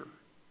here?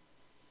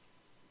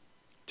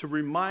 To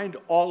remind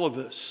all of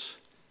us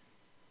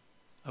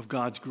of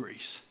God's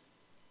grace.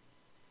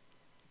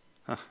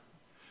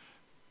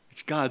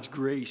 It's God's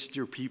grace,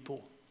 dear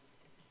people.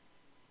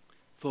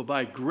 For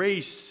by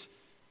grace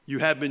you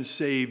have been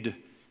saved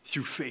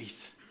through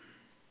faith,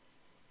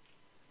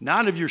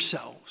 not of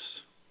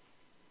yourselves.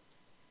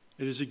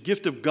 It is a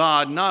gift of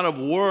God, not of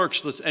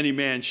works, lest any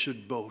man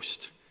should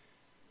boast.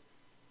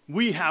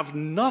 We have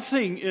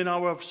nothing in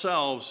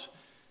ourselves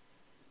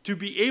to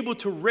be able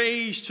to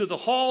raise to the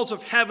halls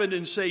of heaven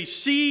and say,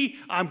 see,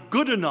 I'm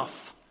good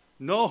enough.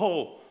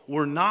 No,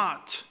 we're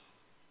not.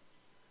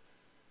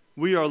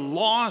 We are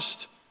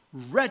lost,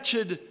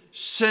 wretched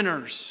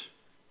sinners.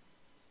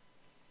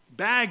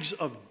 Bags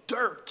of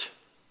dirt.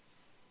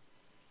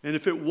 And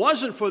if it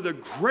wasn't for the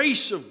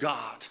grace of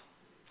God,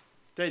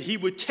 that he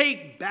would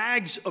take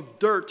bags of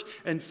dirt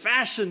and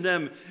fasten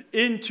them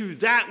into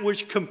that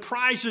which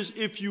comprises,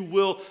 if you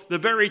will, the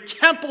very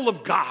temple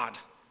of God,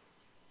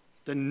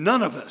 then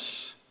none of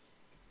us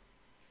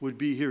would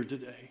be here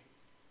today.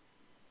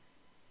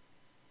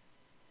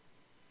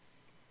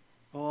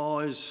 Oh,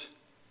 as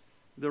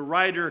the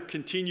writer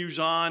continues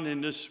on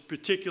in this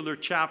particular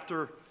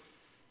chapter,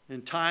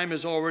 and time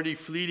is already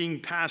fleeting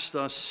past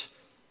us,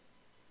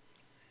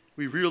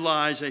 we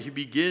realize that he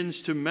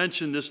begins to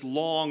mention this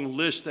long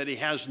list that he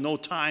has no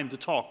time to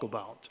talk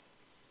about.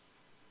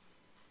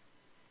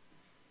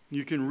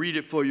 You can read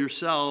it for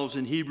yourselves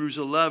in Hebrews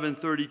 11,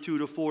 32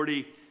 to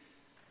 40. He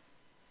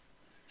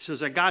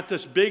says, I got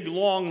this big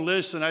long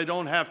list and I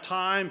don't have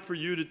time for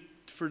you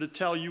to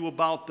tell you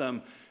about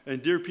them.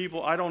 And dear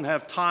people, I don't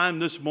have time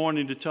this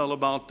morning to tell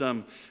about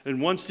them. And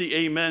once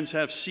the amens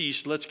have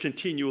ceased, let's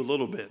continue a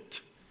little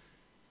bit.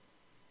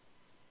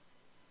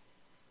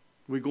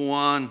 We go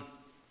on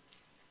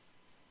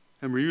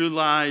and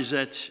realize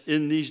that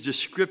in these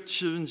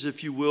descriptions,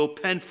 if you will,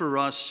 penned for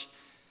us,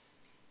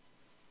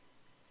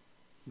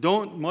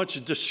 don't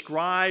much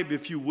describe,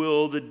 if you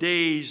will, the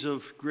days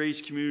of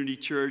Grace Community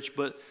Church,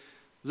 but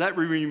let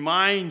me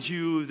remind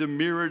you of the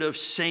myriad of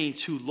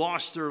saints who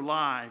lost their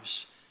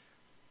lives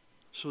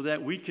so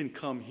that we can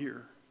come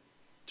here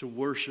to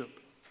worship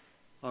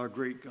our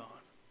great God.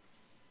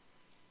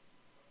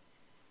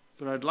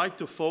 But I'd like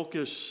to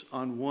focus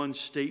on one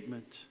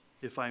statement,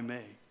 if I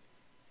may,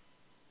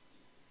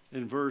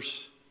 in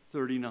verse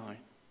 39,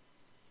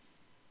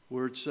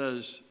 where it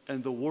says,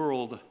 and the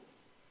world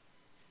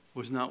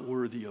was not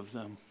worthy of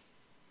them.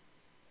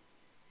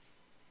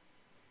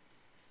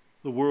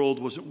 The world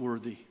wasn't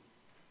worthy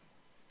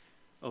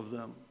of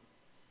them.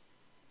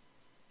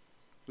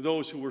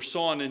 Those who were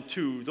sawn in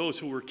two, those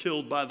who were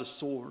killed by the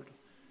sword,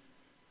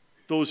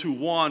 those who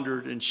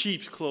wandered in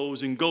sheep's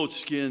clothes and goat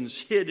skins,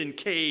 hid in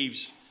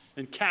caves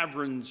and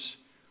caverns,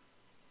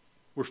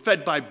 were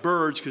fed by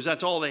birds because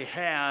that's all they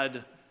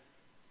had.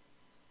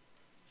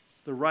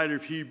 The writer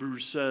of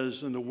Hebrews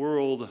says, and the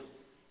world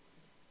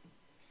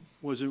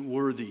wasn't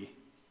worthy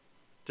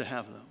to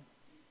have them.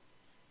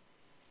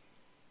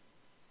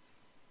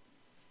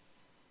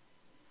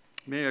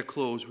 May I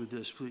close with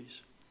this,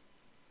 please?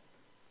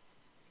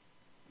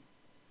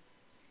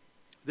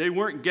 They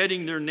weren't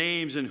getting their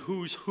names in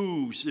who's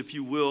who's, if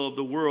you will, of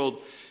the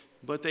world,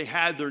 but they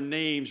had their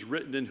names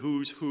written in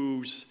who's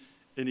who's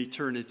in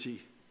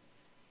eternity.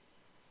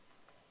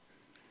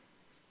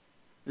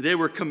 They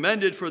were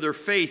commended for their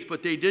faith,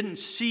 but they didn't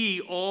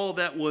see all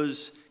that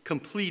was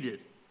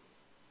completed.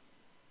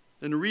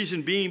 And the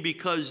reason being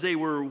because they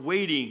were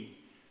waiting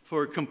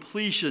for a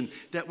completion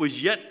that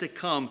was yet to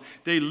come.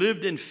 They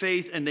lived in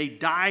faith and they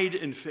died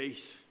in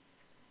faith.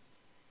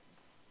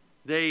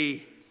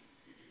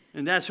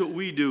 And that's what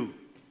we do.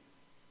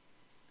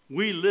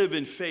 We live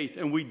in faith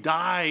and we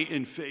die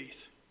in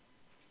faith.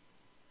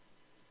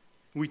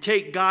 We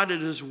take God at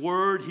his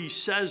word. He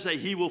says that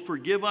he will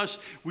forgive us.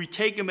 We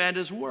take him at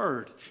his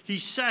word. He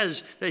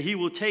says that he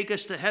will take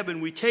us to heaven.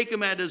 We take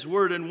him at his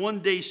word, and one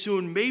day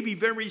soon, maybe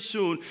very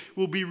soon,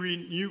 we'll be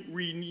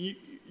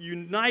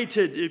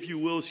united, if you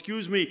will,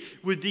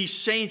 with these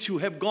saints who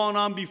have gone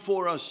on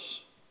before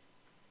us.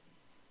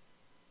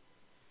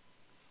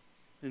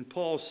 And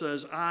Paul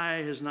says,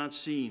 eye has not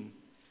seen,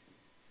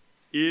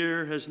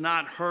 ear has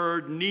not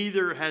heard,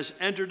 neither has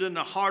entered in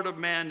the heart of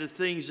man the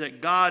things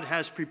that God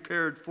has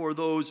prepared for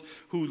those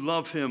who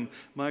love him.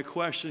 My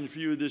question for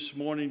you this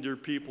morning, dear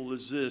people,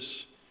 is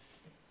this: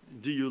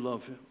 do you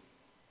love him?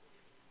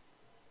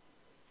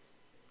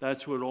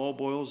 That's what it all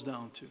boils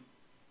down to.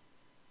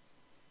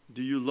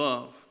 Do you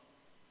love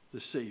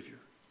the Savior?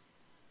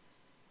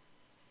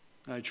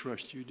 I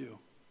trust you do.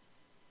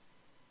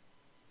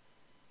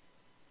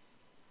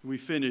 We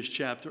finish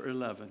chapter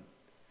 11.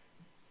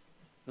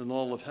 And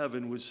all of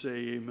heaven would say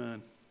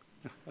amen.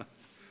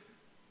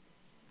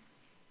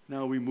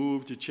 Now we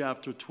move to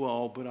chapter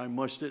 12, but I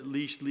must at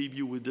least leave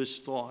you with this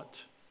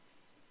thought.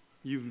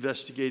 You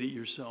investigate it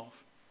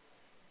yourself.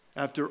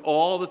 After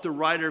all that the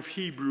writer of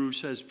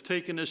Hebrews has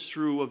taken us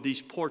through of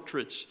these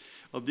portraits,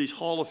 of these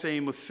Hall of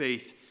Fame of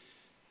faith,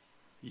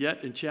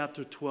 yet in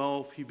chapter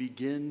 12 he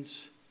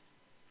begins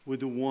with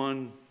the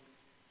one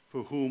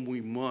for whom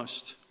we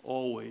must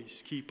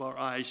always keep our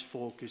eyes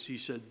focused. He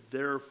said,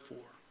 therefore,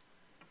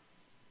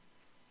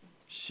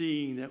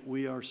 seeing that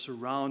we are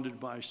surrounded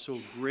by so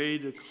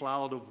great a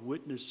cloud of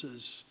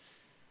witnesses,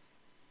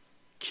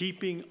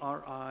 keeping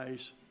our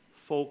eyes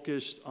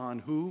focused on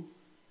who?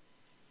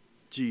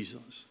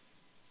 Jesus.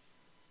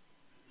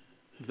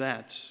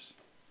 That's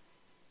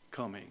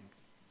coming,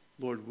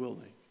 Lord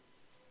willing,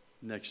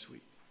 next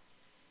week.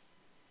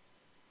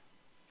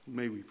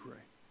 May we pray.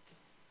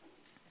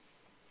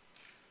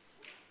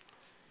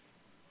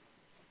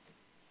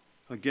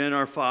 Again,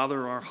 our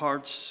Father, our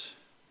hearts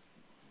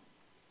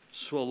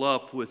swell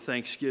up with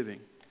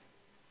thanksgiving.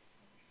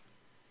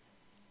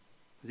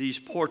 These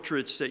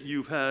portraits that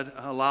you've had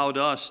allowed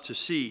us to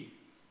see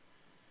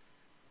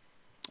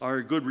are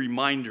a good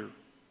reminder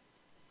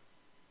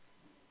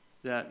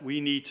that we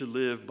need to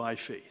live by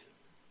faith.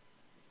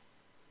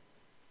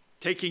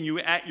 Taking you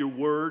at your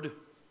word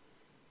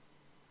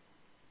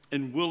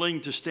and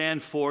willing to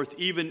stand forth,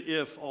 even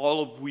if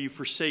we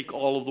forsake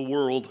all of the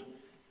world.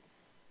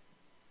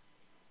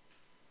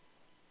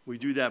 We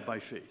do that by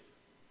faith.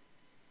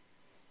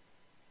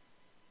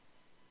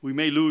 We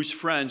may lose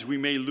friends, we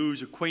may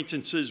lose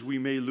acquaintances, we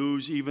may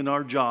lose even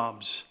our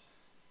jobs.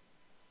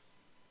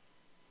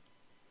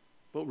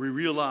 But we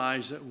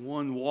realize that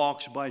one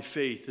walks by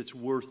faith, it's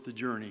worth the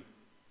journey.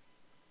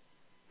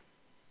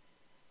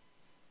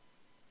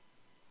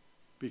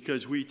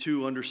 Because we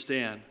too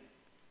understand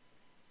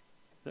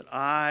that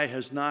eye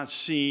has not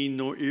seen,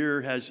 nor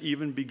ear has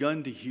even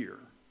begun to hear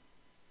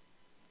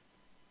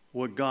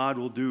what God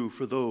will do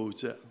for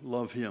those that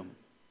love him.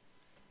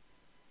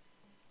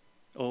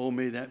 Oh,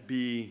 may that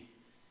be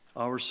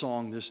our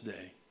song this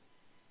day,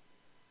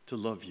 to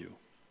love you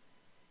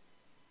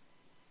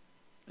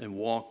and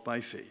walk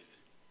by faith.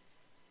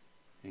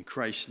 In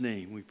Christ's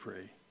name we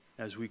pray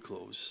as we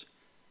close.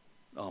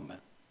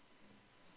 Amen.